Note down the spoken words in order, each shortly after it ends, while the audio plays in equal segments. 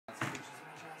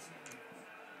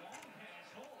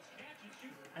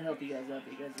I help you guys out,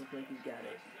 but you guys look like you got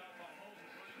it.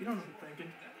 You know what I'm thinking?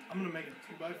 I'm gonna make a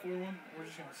 2x4 one. We're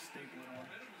just gonna staple it on.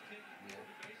 Yeah.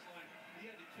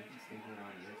 We can staple it on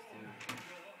this too.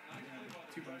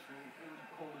 Yeah, 2x4.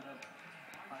 We'll hold it up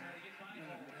higher.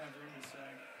 And it would have room to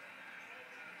sag.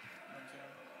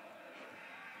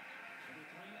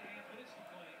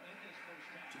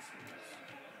 Just so this.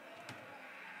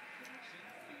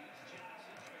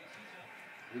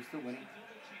 Who's still winning?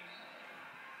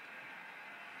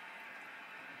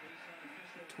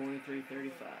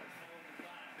 23-35.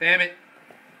 Damn it!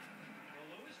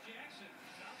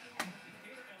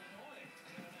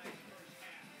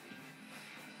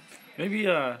 Maybe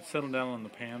settle down on the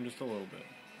Pam just a little bit.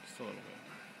 Just a little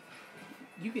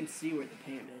bit. You can see where the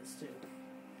pan is, too.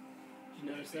 Did you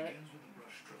notice that?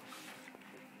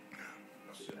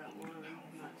 That one,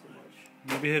 not too much.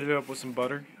 Maybe hit it up with some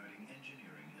butter.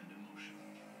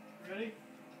 Ready?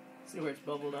 See where it's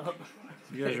bubbled up?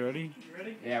 You guys ready? You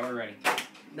ready? Yeah, we're ready.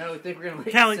 No, I think we're gonna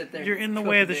let Callie, you sit there. you're in the Cook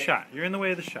way of the it. shot. You're in the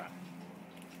way of the shot.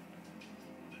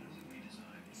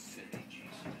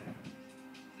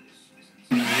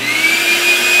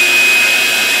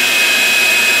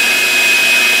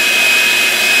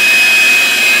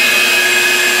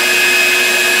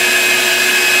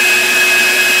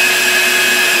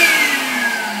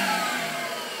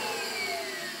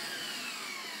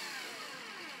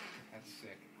 That's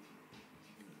sick.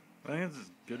 I think it's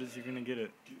as good as you're gonna get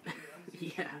it.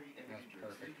 Yeah. That's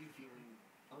perfect.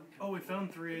 Oh, we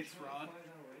found 3/8 rod.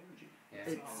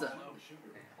 Yeah. It's, Solid.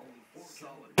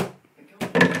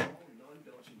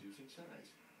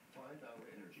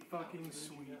 Fucking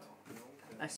sweet.